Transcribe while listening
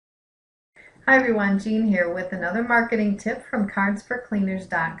Hi everyone, Jean here with another marketing tip from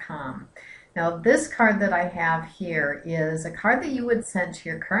cardsforcleaners.com. Now this card that I have here is a card that you would send to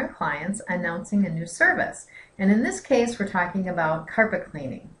your current clients announcing a new service. And in this case we're talking about carpet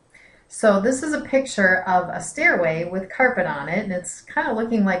cleaning. So this is a picture of a stairway with carpet on it, and it's kind of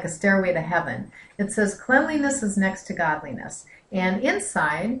looking like a stairway to heaven. It says cleanliness is next to godliness. And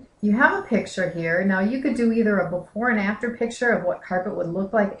inside, you have a picture here. Now you could do either a before and after picture of what carpet would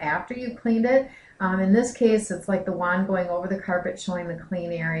look like after you cleaned it. In this case, it's like the wand going over the carpet showing the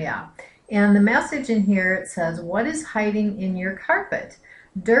clean area. And the message in here, it says, what is hiding in your carpet?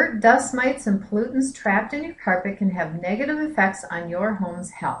 Dirt, dust mites, and pollutants trapped in your carpet can have negative effects on your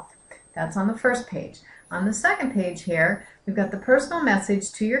home's health. That's on the first page. On the second page here, we've got the personal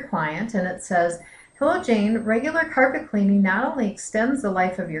message to your client, and it says, hello Jane, regular carpet cleaning not only extends the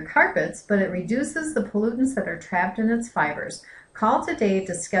life of your carpets, but it reduces the pollutants that are trapped in its fibers. Call today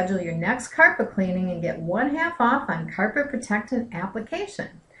to schedule your next carpet cleaning and get 1/2 off on carpet protectant application.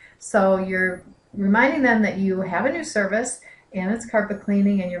 So you're reminding them that you have a new service and it's carpet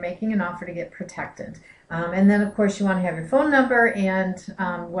cleaning and you're making an offer to get protected. And then of course you want to have your phone number and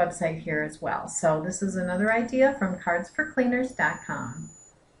website here as well. So this is another idea from cardsforcleaners.com.